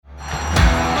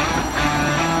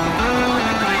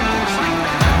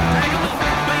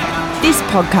This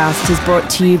podcast is brought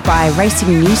to you by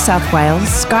Racing New South Wales,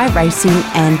 Sky Racing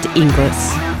and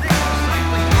Inglis.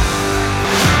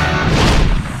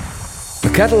 The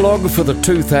catalogue for the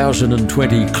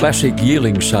 2020 Classic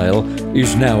Yearling Sale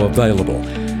is now available.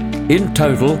 In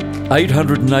total,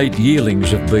 808 yearlings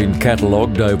have been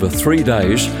catalogued over 3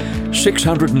 days,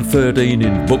 613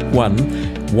 in Book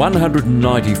 1,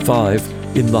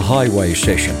 195 in the Highway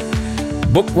session.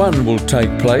 Book 1 will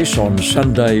take place on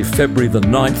Sunday, February the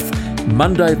 9th,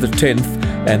 Monday the 10th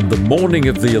and the morning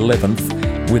of the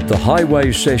 11th, with the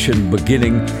Highway session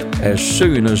beginning as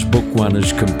soon as Book 1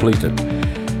 is completed.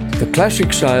 The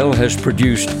Classic Sale has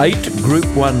produced 8 Group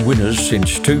 1 winners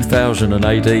since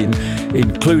 2018,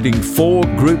 including 4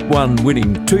 Group 1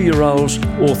 winning 2-year-olds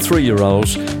or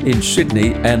 3-year-olds in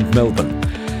Sydney and Melbourne.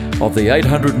 Of the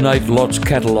 808 lots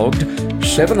catalogued,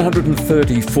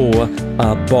 734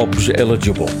 are Bobs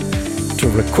eligible. To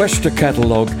request a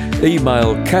catalogue,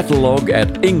 email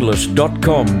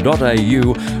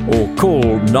catalogue@inglis.com.au or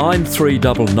call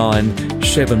 9399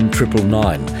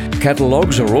 7999.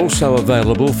 Catalogues are also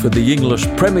available for the Inglis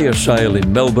Premier Sale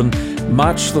in Melbourne,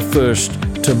 March the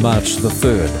 1st to March the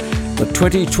 3rd. The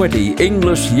 2020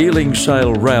 Inglis Yearling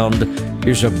Sale round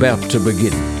is about to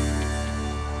begin.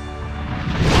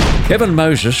 Kevin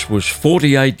Moses was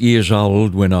 48 years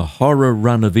old when a horror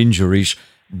run of injuries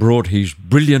brought his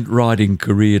brilliant riding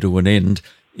career to an end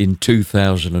in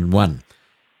 2001.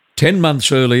 10 months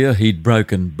earlier, he'd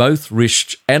broken both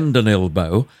wrists and an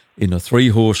elbow in a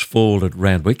 3-horse fall at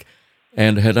Randwick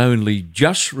and had only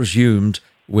just resumed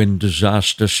when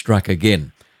disaster struck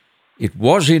again. It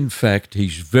was, in fact,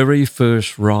 his very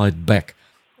first ride back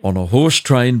on a horse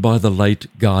trained by the late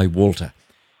Guy Walter.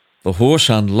 The horse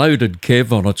unloaded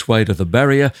Kev on its way to the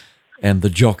barrier and the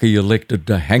jockey elected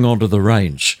to hang on to the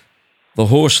reins. The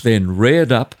horse then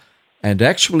reared up and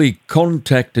actually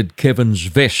contacted Kevin's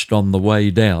vest on the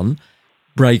way down,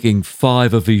 breaking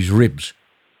 5 of his ribs.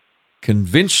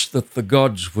 Convinced that the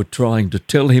gods were trying to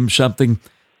tell him something,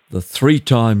 the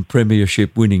 3-time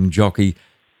premiership winning jockey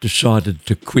decided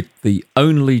to quit the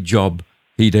only job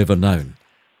he'd ever known.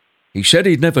 He said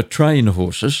he'd never train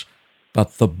horses,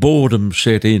 but the boredom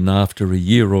set in after a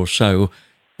year or so,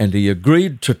 and he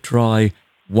agreed to try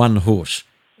one horse,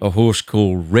 a horse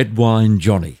called Red Wine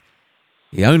Johnny.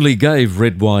 He only gave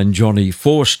Red Wine Johnny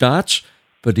 4 starts,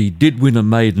 but he did win a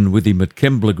maiden with him at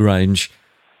Kembla Grange,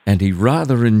 and he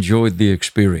rather enjoyed the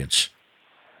experience.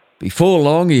 Before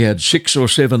long, he had 6 or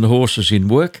 7 horses in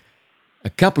work. A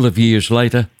couple of years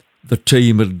later, the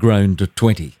team had grown to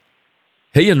 20.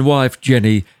 He and wife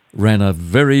Jenny ran a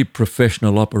very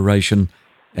professional operation,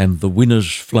 and the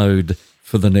winners flowed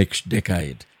for the next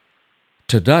decade.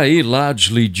 Today,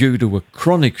 largely due to a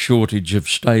chronic shortage of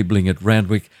stabling at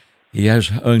Randwick, he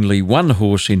has only one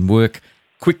horse in work,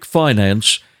 Quick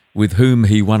Finance, with whom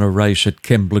he won a race at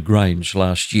Kembla Grange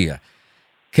last year.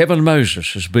 Kevin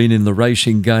Moses has been in the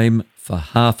racing game for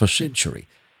half a century,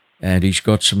 and he's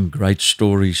got some great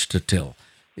stories to tell.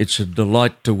 It's a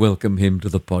delight to welcome him to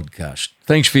the podcast.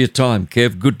 Thanks for your time,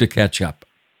 Kev. Good to catch up.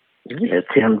 Yeah, it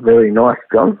sounds very nice,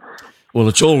 John. Well,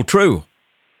 it's all true.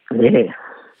 Yeah.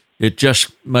 It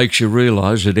just makes you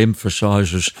realise, it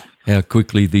emphasises how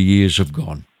quickly the years have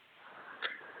gone.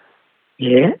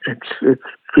 Yeah, it's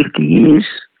 50 years.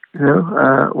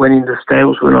 Went into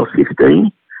stables when I was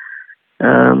 15.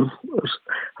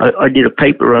 I did a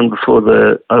paper run before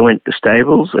I went to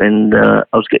stables, and I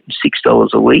was getting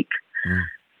 $6 a week,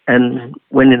 and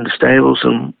went into stables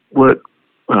and worked.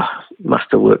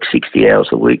 Must have worked 60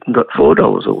 hours a week and got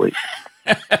 $4 a week.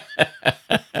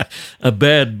 A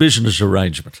bad business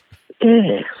arrangement.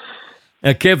 Yeah.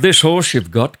 Now, Kev, this horse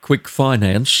you've got, Quick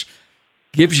Finance,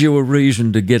 gives you a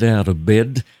reason to get out of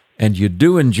bed, and you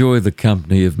do enjoy the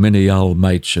company of many old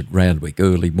mates at Randwick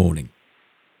early morning.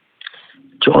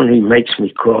 John, he makes me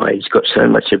cry. He's got so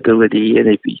much ability, and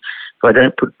if I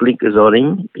don't put blinkers on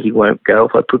him, he won't go.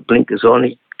 If I put blinkers on,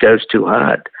 he goes too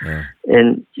hard. Yeah.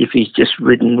 And if he's just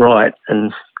ridden right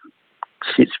and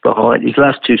sits behind, his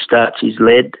last 2 starts he's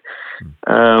led.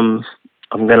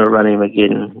 I'm going to run him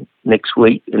again next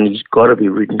week, and he's got to be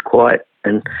ridden quiet.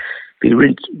 And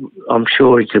I'm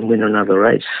sure he can win another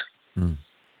race.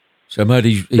 So, mate,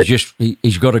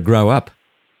 he's got to grow up.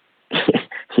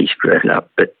 He's grown up,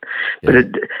 but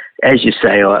as you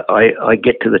say, I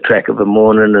get to the track of a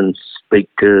morning and speak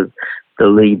to the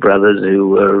Lee brothers who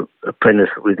were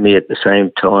apprenticed with me at the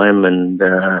same time, and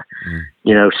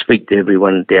speak to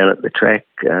everyone down at the track.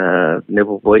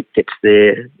 Neville Voigt gets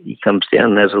there, he comes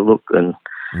down and has a look, and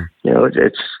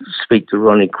it's speak to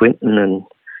Ronnie Quinton, and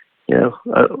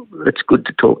it's good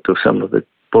to talk to some of the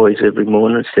boys every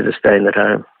morning instead of staying at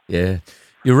home. Yeah.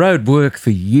 You rode work for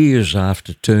years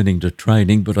after turning to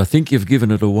training, but I think you've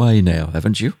given it away now,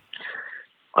 haven't you?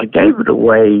 I gave it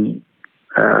away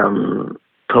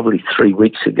probably 3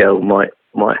 weeks ago.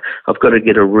 I've got to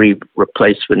get a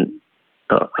replacement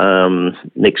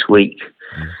next week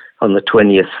on the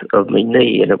 20th of my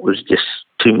knee, and it was just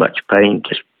too much pain.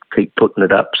 Just keep putting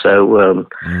it up, so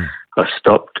I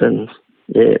stopped. And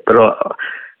but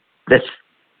that's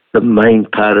the main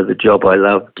part of the job I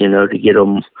loved. To get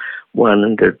on one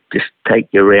and to just take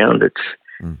you around.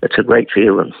 It's a great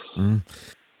feeling.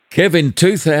 Kev, in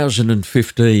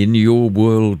 2015, your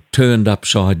world turned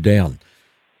upside down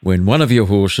when one of your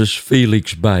horses,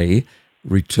 Felix Bay,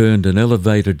 returned an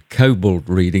elevated cobalt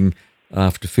reading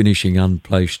after finishing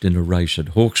unplaced in a race at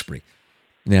Hawkesbury.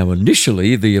 Now,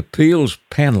 initially, the appeals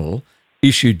panel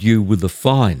issued you with a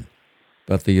fine,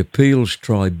 but the appeals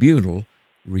tribunal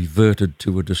reverted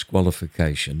to a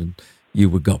disqualification and you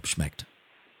were gobsmacked.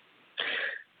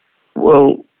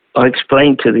 Well, I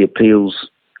explained to the appeals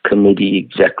committee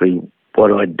exactly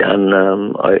what I'd done.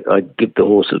 I'd give the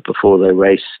horses before they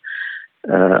race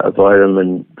a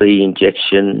vitamin B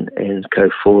injection and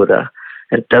Coforta.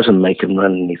 It doesn't make them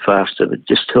run any faster. It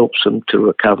just helps them to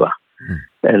recover.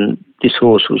 And this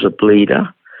horse was a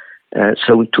bleeder,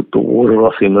 so we took the water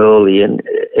off him early, and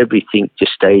everything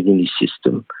just stayed in his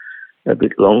system a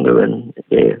bit longer. And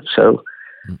so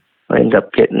I ended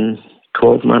up getting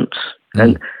 12 months,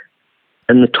 and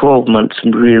the 12 months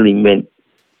really meant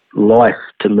life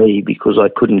to me because I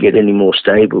couldn't get any more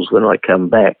stables when I come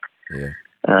back.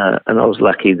 And I was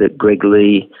lucky that Greg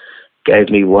Lee gave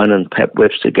me one and Pat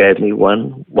Webster gave me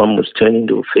one. One was turned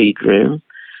into a feed room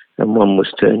and one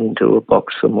was turned into a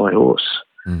box for my horse.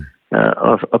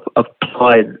 I've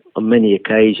applied on many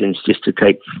occasions just to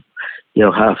take,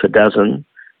 half a dozen,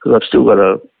 because I've still got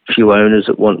a few owners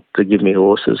that want to give me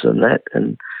horses and that,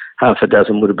 and half a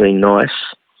dozen would have been nice.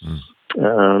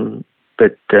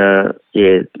 But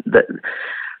that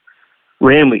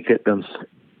Randwick at them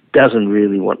doesn't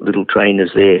really want little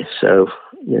trainers there, so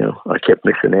I kept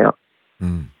missing out.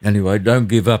 Anyway, don't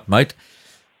give up, mate.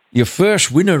 Your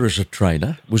first winner as a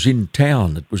trainer was in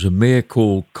town. It was a mare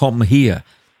called Come Here,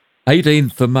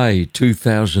 18th of May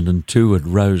 2002 at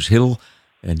Rose Hill,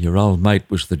 and your old mate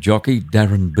was the jockey,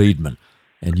 Darren Beedman,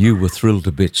 and you were thrilled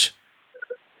to bits.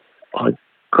 I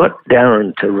got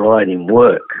Darren to ride in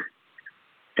work,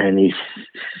 and he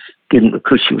didn't,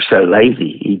 because she was so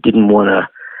lazy. He didn't want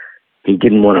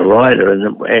to ride her.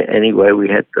 And anyway, we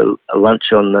had a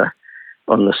lunch on the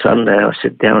Sunday. I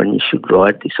said, Darren, you should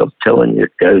ride this. I'm telling you,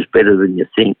 it goes better than you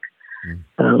think.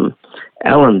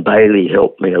 Alan Bailey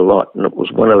helped me a lot, and it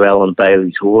was one of Alan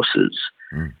Bailey's horses,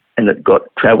 and it got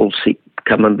travel sick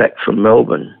coming back from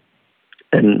Melbourne,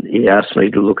 and he asked me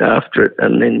to look after it,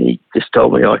 and then he just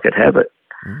told me I could have it.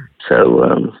 So,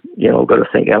 I've got to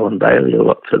thank Alan Bailey a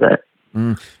lot for that.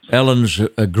 Alan's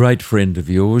a great friend of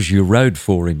yours. You rode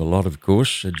for him a lot, of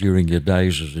course, during your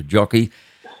days as a jockey.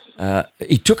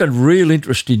 He took a real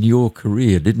interest in your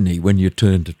career, didn't he, when you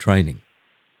turned to training?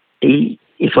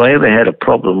 If I ever had a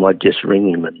problem, I'd just ring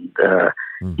him,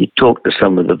 and you'd talk to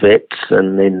some of the vets,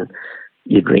 and then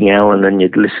you'd ring Alan and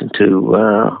you'd listen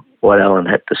to what Alan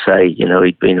had to say.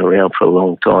 He'd been around for a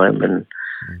long time, and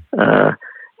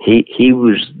he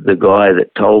was the guy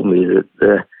that told me that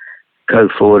the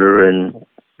Coforta and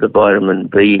the vitamin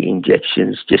B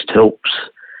injections just helps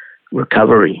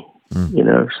recovery,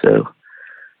 so...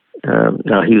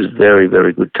 no, he was very,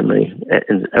 very good to me,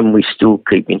 and we still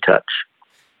keep in touch.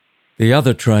 The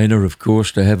other trainer, of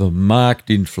course, to have a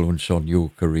marked influence on your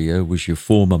career was your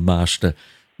former master,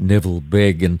 Neville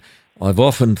Begg, and I've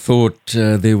often thought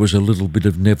there was a little bit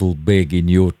of Neville Begg in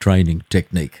your training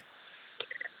technique.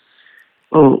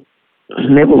 Well,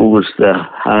 Neville was the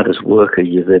hardest worker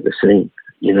you've ever seen,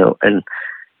 and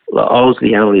I was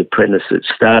the only apprentice that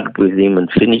started with him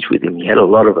and finished with him. He had a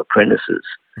lot of apprentices,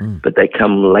 but they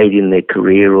come late in their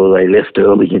career or they left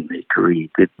early in their career.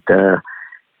 But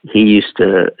he used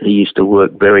to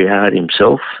work very hard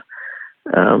himself,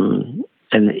 and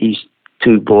his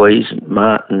two boys,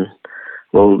 Martin,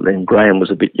 and Graham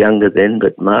was a bit younger then,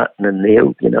 but Martin and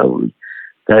Neil,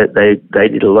 they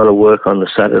did a lot of work on the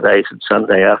Saturdays and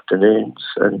Sunday afternoons,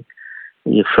 and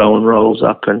you're throwing rolls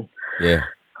up and. Yeah.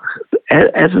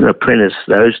 As an apprentice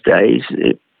those days,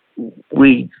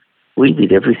 we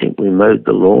did everything. We mowed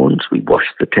the lawns, we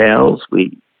washed the towels.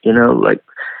 It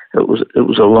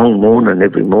was a long morning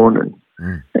every morning,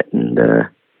 and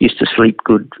used to sleep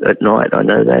good at night. I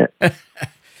know that.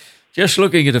 Just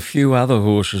looking at a few other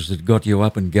horses that got you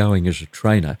up and going as a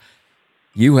trainer,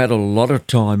 you had a lot of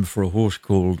time for a horse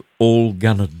called All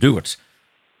Gonna Do It.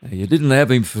 Now, you didn't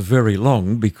have him for very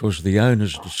long because the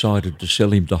owners decided to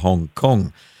sell him to Hong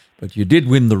Kong, but you did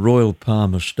win the Royal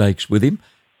Palmer Stakes with him.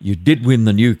 You did win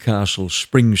the Newcastle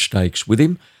Spring Stakes with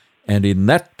him, and in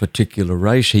that particular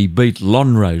race, he beat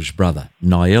Lonhro's brother,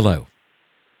 Niello.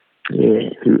 Yeah,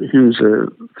 he was a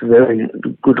very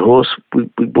good horse.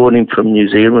 We bought him from New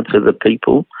Zealand for the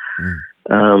people,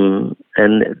 and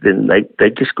then they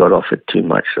just got offered too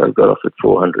much. So I got offered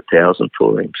 $400,000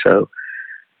 for him. So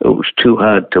it was too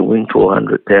hard to win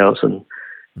 $400,000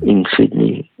 in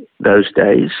Sydney those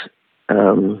days.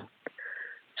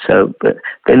 But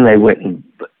then they went and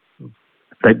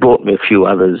they bought me a few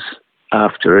others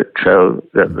after it. So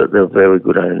they're very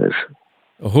good owners.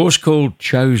 A horse called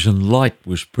Chosen Light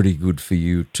was pretty good for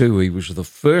you too. He was the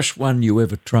first one you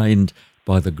ever trained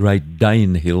by the great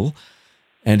Danehill,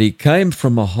 and he came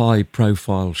from a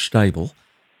high-profile stable,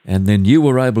 and then you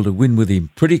were able to win with him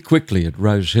pretty quickly at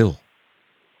Rose Hill.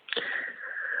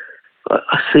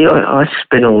 I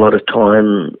spent a lot of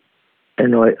time,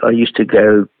 and I used to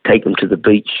go take him to the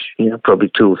beach, probably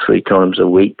 2 or 3 times a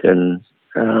week, and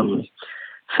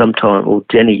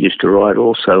Jenny used to ride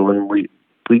also, and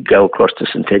we'd go across to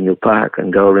Centennial Park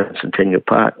and go around Centennial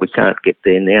Park. We can't get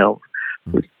there now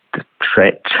with the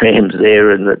trams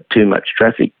there and too much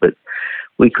traffic, but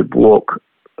we could walk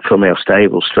from our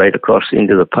stable straight across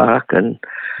into the park, and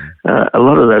a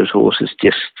lot of those horses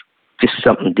just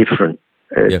something different.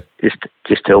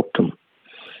 Just helped them.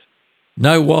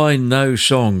 No Wine, No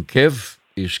Song, Kev,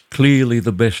 is clearly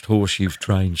the best horse you've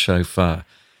trained so far.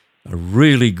 A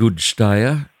really good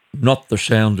stayer, not the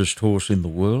soundest horse in the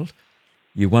world.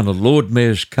 You won a Lord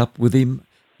Mayor's Cup with him.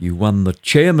 You won the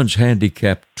Chairman's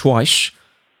Handicap twice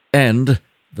and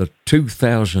the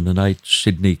 2008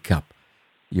 Sydney Cup.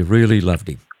 You really loved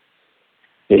him.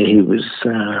 Yeah, he was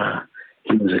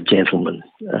a gentleman.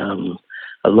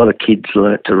 A lot of kids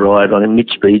learnt to ride on him.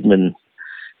 Mitch Beedman,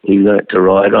 he learnt to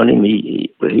ride on him.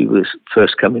 He was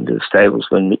first coming to the stables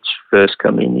when Mitch first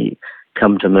come in. He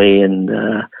come to me and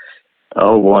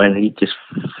Wine, he'd just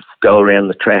go around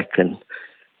the track and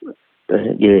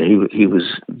he was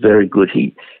very good.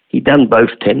 He done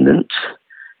both tendons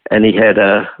and he had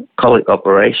a colic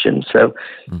operation. So,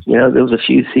 there was a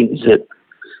few things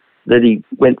that he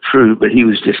went through, but he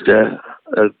was just a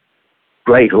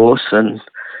great horse, and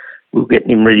we were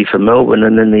getting him ready for Melbourne,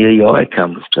 and then the EI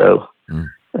come. So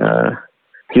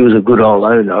he was a good old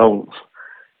owner, old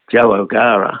Joe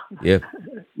O'Gara. Yep.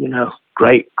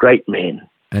 Great man.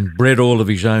 And bred all of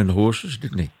his own horses,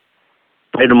 didn't he?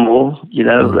 Bred them all.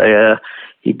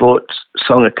 He bought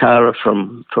Songacara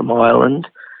from Ireland,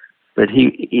 but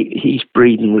his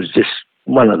breeding was just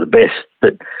one of the best.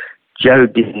 But Joe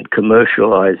didn't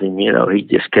commercialise him. He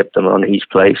just kept them on his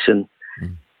place and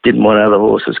didn't want other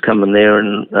horses coming there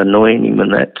and annoying him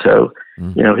and that. So,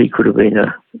 he could have been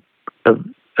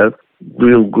a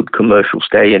real good commercial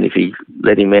stallion if he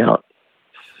let him out.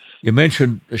 You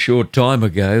mentioned a short time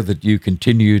ago that you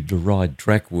continued to ride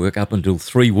track work up until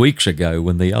 3 weeks ago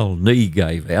when the old knee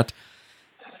gave out.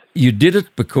 You did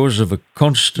it because of a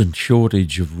constant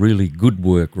shortage of really good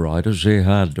work riders. They're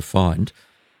hard to find.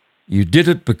 You did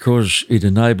it because it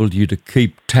enabled you to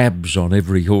keep tabs on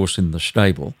every horse in the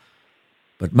stable.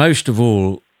 But most of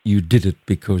all, you did it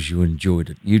because you enjoyed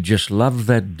it. You just loved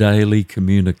that daily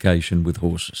communication with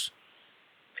horses.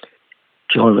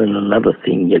 John, and another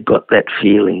thing, you got that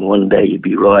feeling one day you'd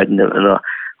be riding them, and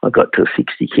I got to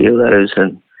 60 kilos,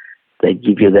 and they'd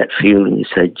give you that feeling. You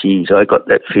say, geez, I got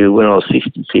that feel when I was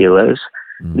 50 kilos.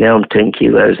 Now I'm 10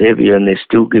 kilos heavier, and they're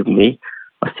still giving me,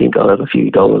 I think I'll have a few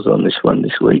dollars on this one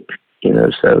this week.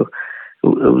 So it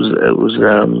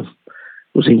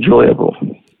was enjoyable.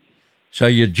 So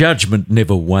your judgment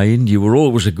never waned. You were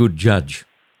always a good judge.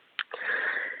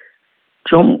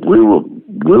 John, we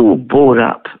were brought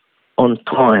up on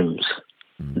times.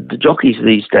 The jockeys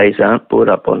these days aren't brought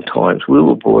up on times. We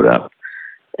were brought up,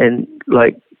 and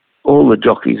like all the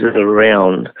jockeys that are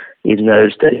around in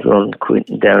those days, Ron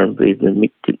Quinton, Darren Beedman,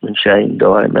 Mick Dickman, Shane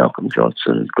Dyer, Malcolm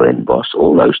Johnson, Glenn Boss,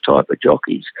 all those type of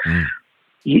jockeys,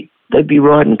 they'd be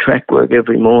riding track work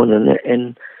every morning,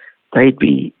 and they'd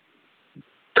be,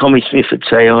 Tommy Smith would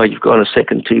say, you've gone a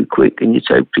second too quick, and you'd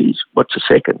say, please, what's a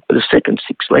second? But a second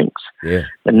 6 lengths. Yeah.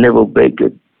 And Neville Begg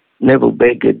would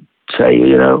say,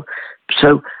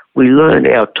 so we learned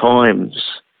our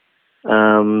times,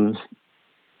 and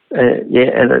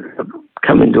it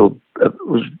coming to it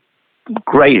was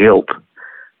great help,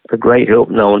 a great help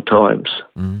knowing times.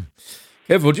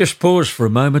 Kev, we'll just pause for a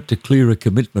moment to clear a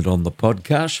commitment on the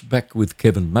podcast. Back with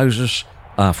Kevin Moses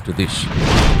after this.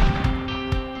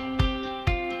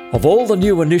 Of all the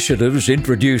new initiatives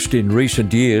introduced in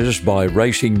recent years by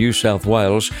Racing New South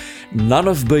Wales, none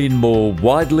have been more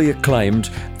widely acclaimed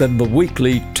than the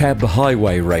weekly Tab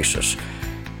Highway races.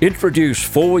 Introduced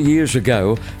 4 years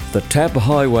ago, the Tab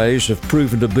Highways have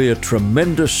proven to be a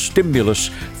tremendous stimulus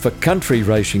for country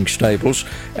racing stables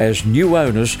as new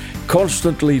owners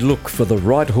constantly look for the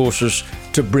right horses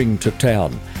to bring to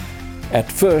town. At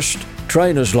first,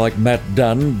 trainers like Matt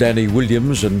Dunn, Danny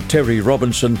Williams and Terry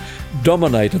Robinson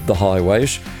dominated the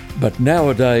highways, but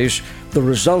nowadays the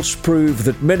results prove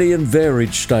that many and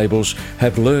varied stables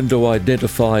have learned to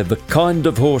identify the kind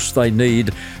of horse they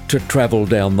need to travel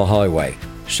down the highway.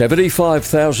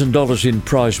 $75,000 in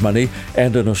prize money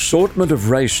and an assortment of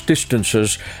race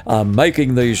distances are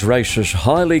making these races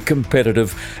highly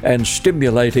competitive and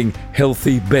stimulating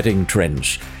healthy betting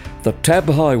trends. The Tab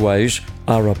Highways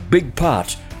are a big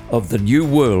part of the new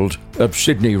world of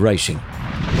Sydney racing.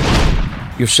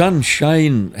 Your son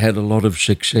Shane had a lot of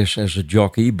success as a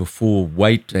jockey before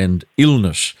weight and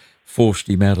illness forced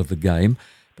him out of the game,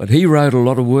 but he rode a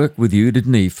lot of work with you,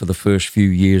 didn't he, for the first few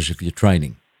years of your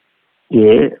training?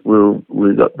 Yeah,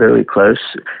 we got very close.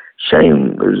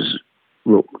 Shane was,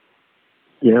 look,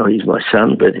 you know, he's my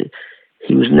son, but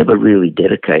he was never really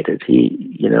dedicated.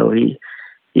 He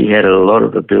had a lot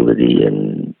of ability,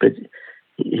 but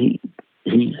he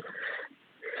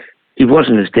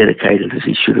wasn't as dedicated as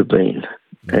he should have been,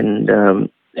 and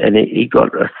he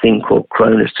got a thing called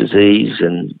Crohn's disease,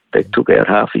 and they took out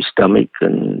half his stomach,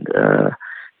 and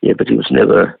but he was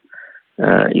never.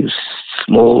 He was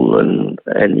small, and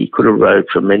he could have rode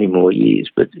for many more years,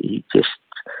 but he just,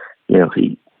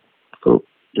 it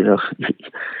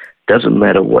doesn't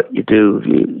matter what you do.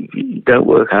 If you don't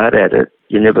work hard at it,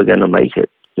 you're never going to make it,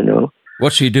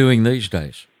 What's he doing these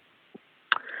days?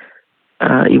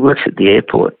 He works at the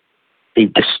airport. He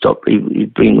just stopped.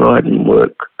 He'd been riding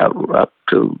work up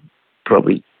to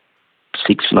probably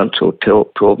 6 months or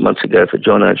 12 months ago for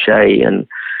John O'Shea, and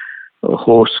a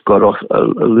horse got off, a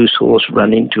loose horse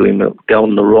ran into him,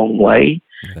 going the wrong way,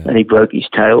 and he broke his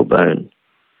tailbone.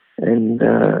 And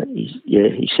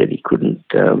he said he couldn't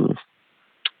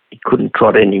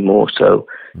trot anymore, so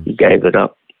he gave it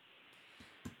up.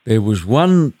 There was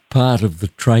one part of the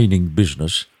training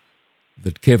business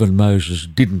that Kevin Moses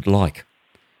didn't like.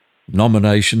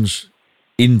 Nominations,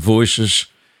 invoices,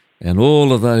 and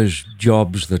all of those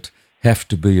jobs that have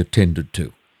to be attended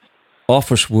to.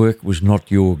 Office work was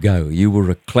not your go. You were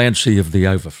a Clancy of the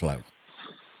overflow.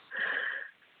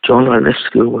 John, I left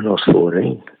school when I was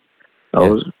 14. I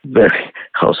was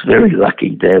very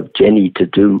lucky to have Jenny to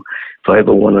do, if I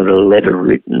ever wanted a letter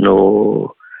written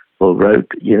or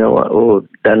wrote, or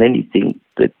done anything,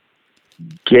 that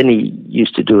Jenny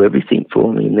used to do everything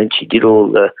for me, and then she did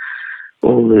all the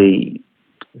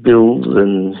bills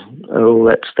and all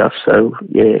that stuff. So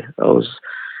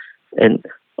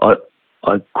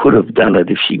I could have done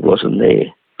it if she wasn't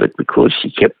there, but because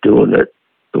she kept doing it,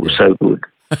 it was so good.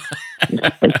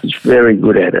 And she's very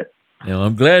good at it. Now,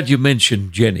 I'm glad you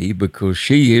mentioned Jenny, because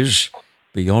she is,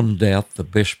 beyond doubt, the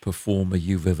best performer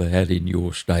you've ever had in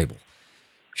your stable.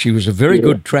 She was a very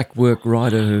good track work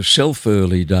rider herself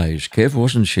early days, Kev,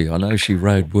 wasn't she? I know she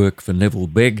rode work for Neville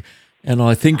Begg, and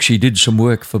I think she did some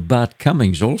work for Bart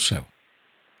Cummings also.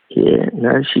 Yeah,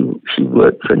 no, she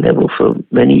worked for Neville for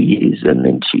many years, and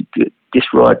then she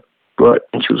just right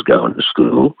when she was going to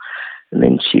school, and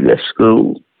then she left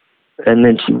school, and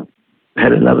then she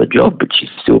had another job, but she'd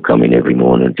still come in every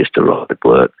morning just to ride at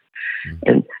work.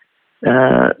 And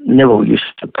Neville used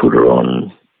to put her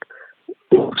on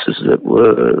horses that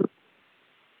were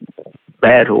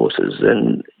bad horses,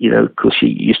 and because she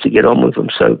used to get on with them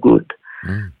so good.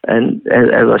 And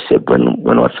as I said,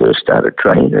 when I first started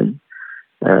training,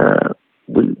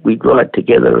 we'd ride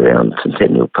together around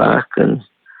Centennial Park, and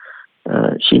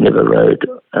she never rode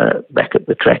back at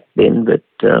the track then, but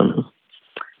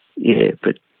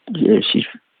she's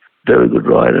a very good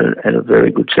rider and a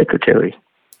very good secretary.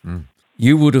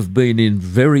 You would have been in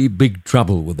very big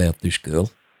trouble without this girl.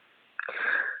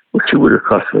 Well, she would have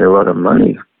cost me a lot of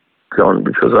money, John,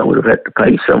 because I would have had to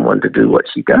pay someone to do what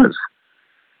she does.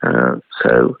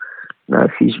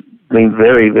 She's been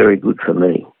very, very good for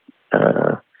me.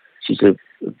 She's a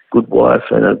good wife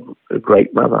and a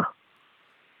great mother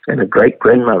and a great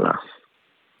grandmother.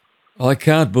 I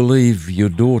can't believe your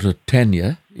daughter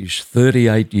Tanya is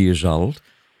 38 years old.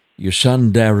 Your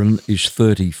son Darren is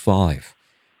 35.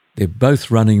 They're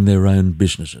both running their own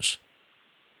businesses.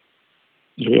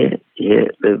 Yeah,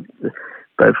 they're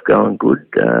both going good.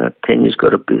 Tanya's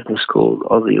got a business called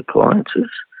Aussie Appliances,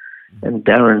 and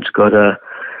Darren's got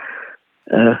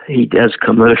he does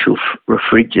commercial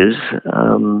refrigerators,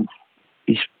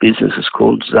 his business is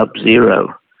called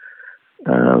Sub-Zero,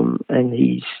 and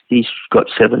he's got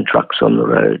 7 trucks on the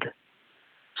road,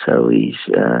 so he's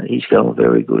going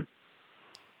very good.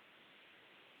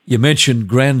 You mentioned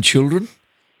grandchildren.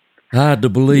 Hard to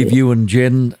believe you and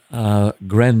Jen are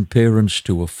grandparents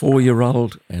to a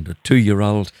 4-year-old and a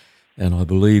 2-year-old, and I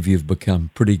believe you've become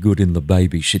pretty good in the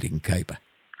babysitting caper.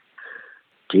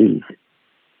 Geez.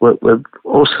 We've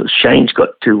also, Shane's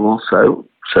got 2 also,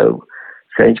 so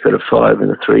Shane's got a 5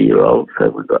 and a 3-year-old, so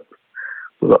we've got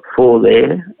 4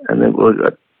 there, and then we've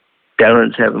got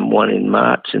Darren's having 1 in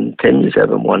March and Tanya's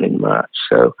having 1 in March,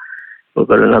 so we've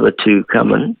got another 2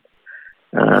 coming.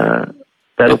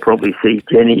 That'll probably see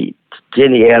Jenny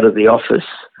out of the office.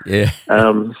 Yeah.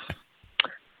 In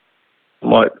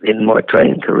my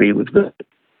training career, we've got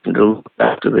to look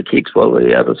after the kids while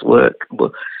the others work.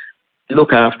 We'll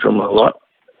look after them a lot,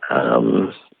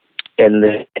 and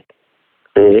they're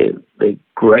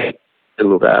great to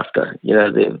look after. You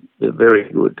know, they're very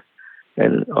good,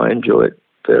 and I enjoy it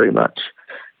very much.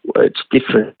 It's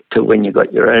different to when you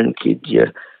got your own kids.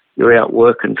 You're out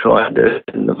working, trying to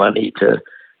earn the money to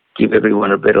give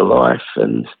everyone a better life,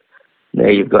 and now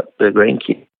you've got the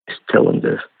grandkids, tell them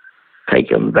to take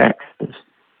them back.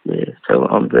 Yeah, so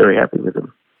I'm very happy with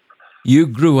them. You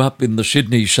grew up in the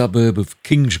Sydney suburb of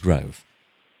Kingsgrove.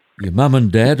 Your mum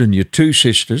and dad and your 2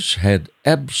 sisters had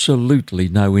absolutely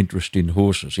no interest in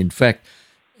horses. In fact,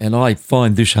 and I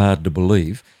find this hard to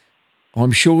believe,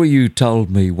 I'm sure you told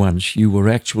me once you were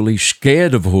actually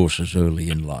scared of horses early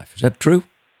in life. Is that true?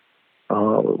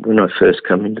 When I first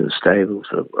come into the stables,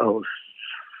 I was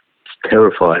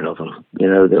terrified of them, you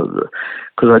know,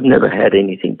 because I'd never had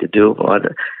anything to do with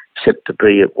them, except to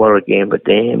be at Warragamba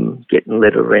Dam, getting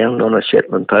led around on a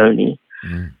Shetland pony.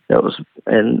 That was,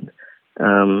 and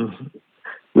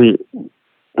when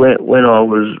I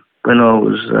was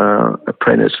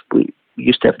apprentice, we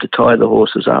used to have to tie the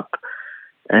horses up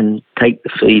and take the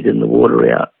feed and the water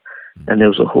out. And there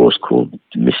was a horse called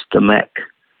Mr. Mac.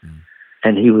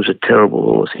 And he was a terrible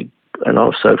horse, and I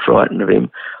was so frightened of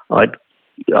him. I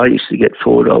used to get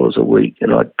 $4 a week,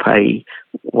 and I'd pay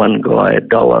one guy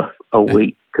 $1 a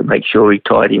week to make sure he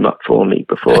tied him up for me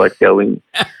before I'd go in.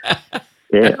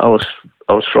 Yeah, I was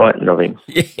frightened of him.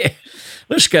 Yeah.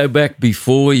 Let's go back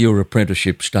before your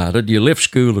apprenticeship started. You left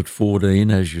school at 14,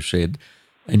 as you said,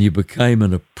 and you became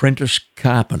an apprentice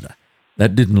carpenter.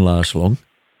 That didn't last long.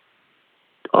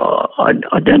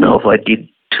 I don't know if I did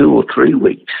 2 or 3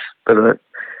 weeks, but it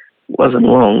wasn't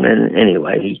long. And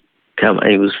anyway, he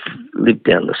lived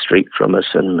down the street from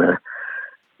us, and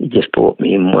he just brought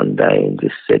me in one day and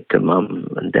just said to Mum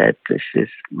and Dad, he says,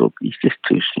 "Look, he's just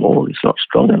too small. He's not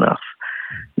strong enough."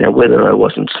 Now, whether I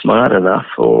wasn't smart enough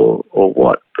or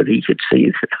what, but he could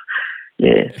see that.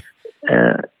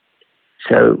 Yeah.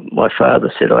 So my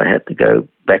father said I had to go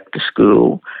back to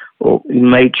school, or he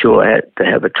made sure I had to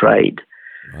have a trade.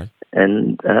 Right.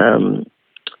 And then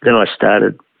I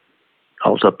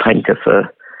was a painter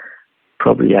for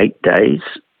probably 8 days,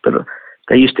 but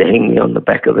they used to hang me on the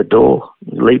back of the door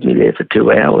and leave me there for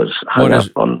 2 hours.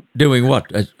 Doing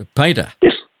what? As a painter?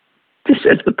 Just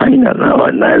as the painter. No,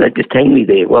 they just hang me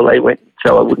there while they went,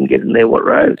 so I wouldn't get in there what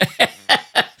road.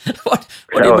 What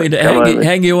do you mean, to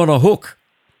hang you on a hook?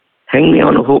 Hang me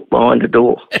on a hook behind the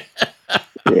door.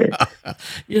 Yeah.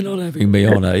 You're not having me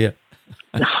on, are you?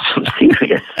 No,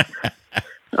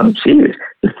 I'm serious.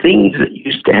 The things that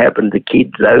used to happen to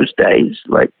kids those days,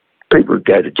 like people would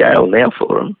go to jail now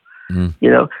for them, you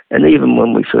know, and even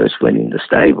when we first went into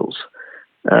stables,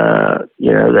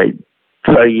 you know, they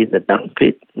throw you in the dung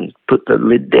pit and put the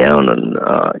lid down and,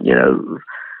 you know,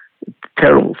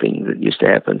 terrible things that used to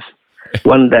happen.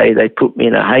 One day they put me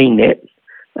in a hay net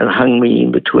and hung me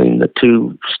in between the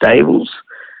 2 stables,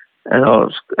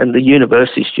 and the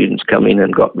university students come in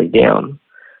and got me down.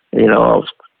 You know, I was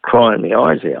crying my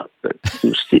eyes out, but he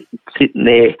was sitting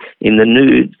there in the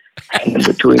nude, hanging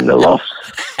between the lofts.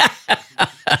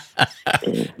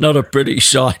 Yeah. Not a pretty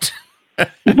sight.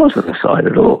 It wasn't a sight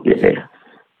at all, yeah.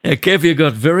 Now, Kev, you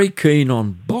got very keen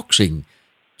on boxing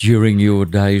during your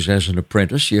days as an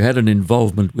apprentice. You had an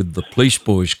involvement with the Police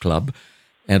Boys Club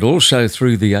and also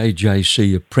through the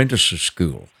AJC Apprentices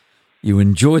School. You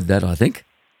enjoyed that, I think.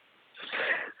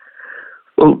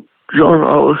 Well, John,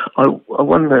 I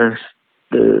won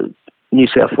the New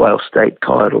South Wales state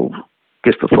title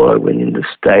just before I went into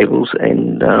stables,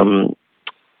 and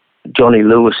Johnny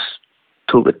Lewis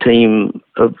took a team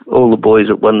of all the boys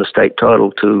that won the state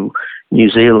title to New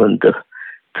Zealand, to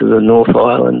the North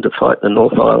Island to fight the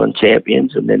North Island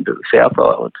champions, and then to the South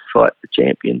Island to fight the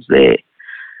champions there.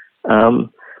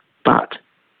 But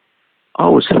I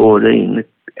was 14. The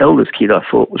eldest kid I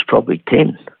fought was probably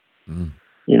 10.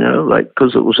 You know, like,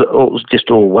 because it was just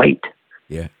all weight.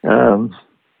 Yeah.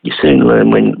 You soon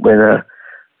learn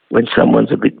when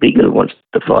someone's a bit bigger and wants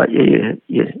to fight you,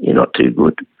 you're not too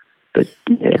good. But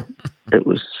yeah, it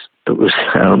was I was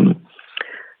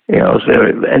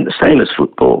very, and the same as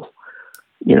football.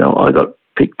 You know, I got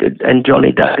picked, and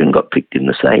Johnny Duggan got picked in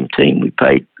the same team. We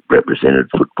represented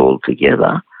football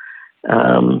together,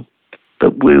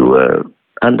 but we were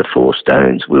under 4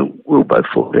 stones. We were both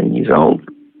 14 years old.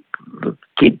 The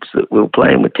kids that we were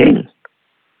playing were 10.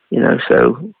 You know,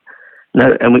 so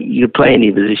no, and you could play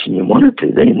any position you wanted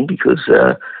to then, because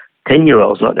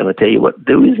 10-year-old's not going to tell you what to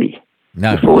do, is he?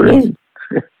 No. Before then.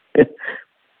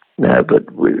 No, but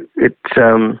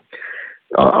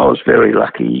I was very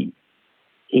lucky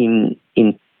in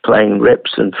playing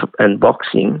reps and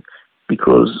boxing,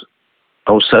 because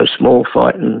I was so small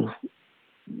fighting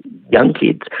young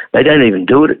kids. They don't even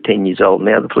do it at 10 years old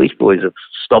now. The police boys have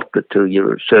stopped it till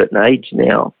you're a certain age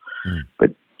now.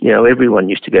 But, you know, everyone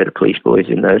used to go to police boys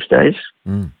in those days.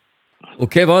 Well,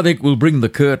 Kev, I think we'll bring the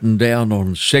curtain down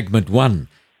on segment 1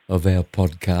 of our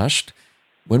podcast.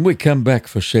 When we come back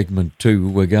for segment 2,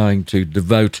 we're going to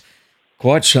devote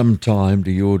quite some time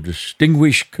to your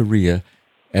distinguished career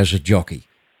as a jockey.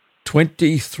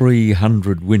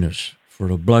 2,300 winners for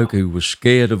a bloke who was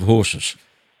scared of horses.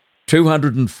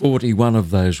 241 of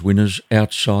those winners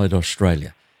outside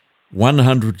Australia.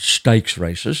 100 stakes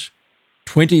races,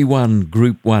 21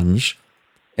 Group 1s,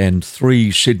 and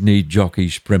 3 Sydney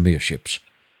Jockeys Premierships.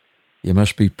 You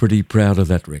must be pretty proud of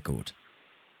that record.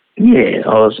 Yeah,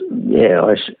 I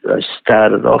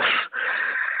started off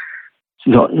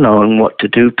not knowing what to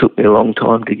do. It took me a long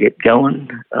time to get going.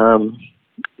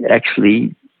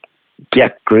 Actually,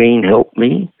 Jack Green helped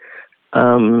me.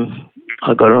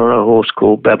 I got on a horse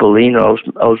called Babylina.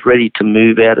 I was ready to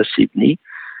move out of Sydney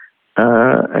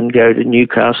and go to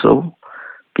Newcastle,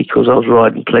 because I was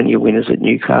riding plenty of winners at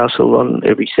Newcastle on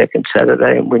every second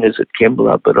Saturday and winners at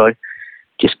Kembla, but I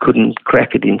just couldn't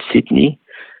crack it in Sydney.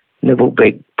 Neville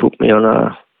Begg put me on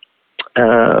a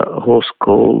horse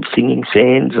called Singing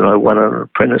Sands, and I won an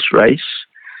apprentice race.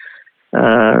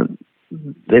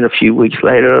 Then a few weeks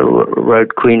later, I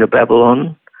rode Queen of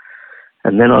Babylon,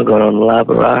 and then I got on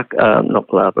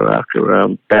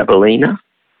Babylina,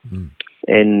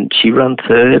 and she ran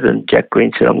 3rd, and Jack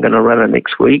Green said, I'm going to run her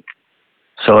next week.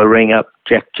 So I rang up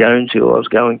Jack Jones, who I was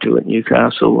going to at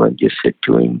Newcastle, and just said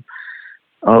to him,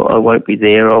 I won't be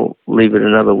there, I'll leave it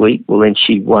another week. Well, then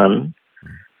she won.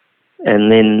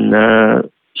 And then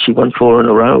she won 4 in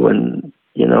a row, and,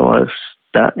 you know, I was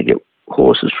starting to get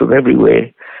horses from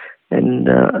everywhere. And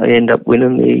I ended up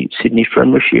winning the Sydney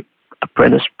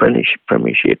Apprentice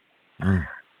Premiership.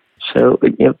 So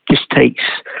it just takes,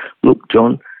 look,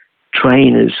 John,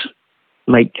 trainers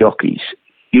make jockeys.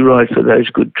 You ride for those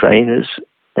good trainers,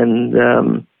 and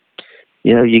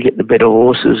you know, you get the better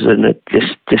horses, and it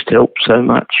just helps so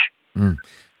much.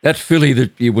 That filly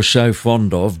that you were so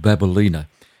fond of, Babylina,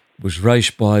 was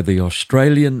raced by the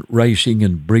Australian Racing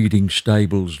and Breeding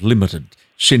Stables Limited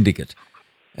Syndicate,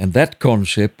 and that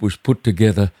concept was put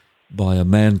together by a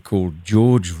man called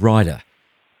George Ryder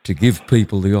to give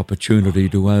people the opportunity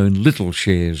to own little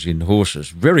shares in horses.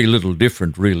 Very little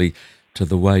different, really, to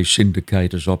the way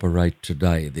syndicators operate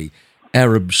today. The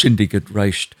Arab Syndicate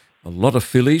raced a lot of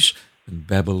fillies, and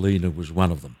Babylina was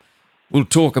one of them. We'll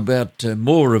talk about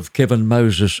more of Kevin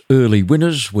Moses' early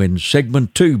winners when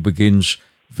segment 2 begins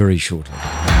very shortly.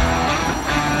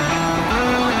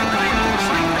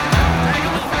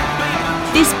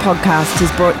 This podcast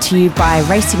is brought to you by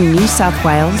Racing New South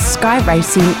Wales, Sky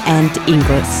Racing and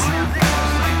Inglis.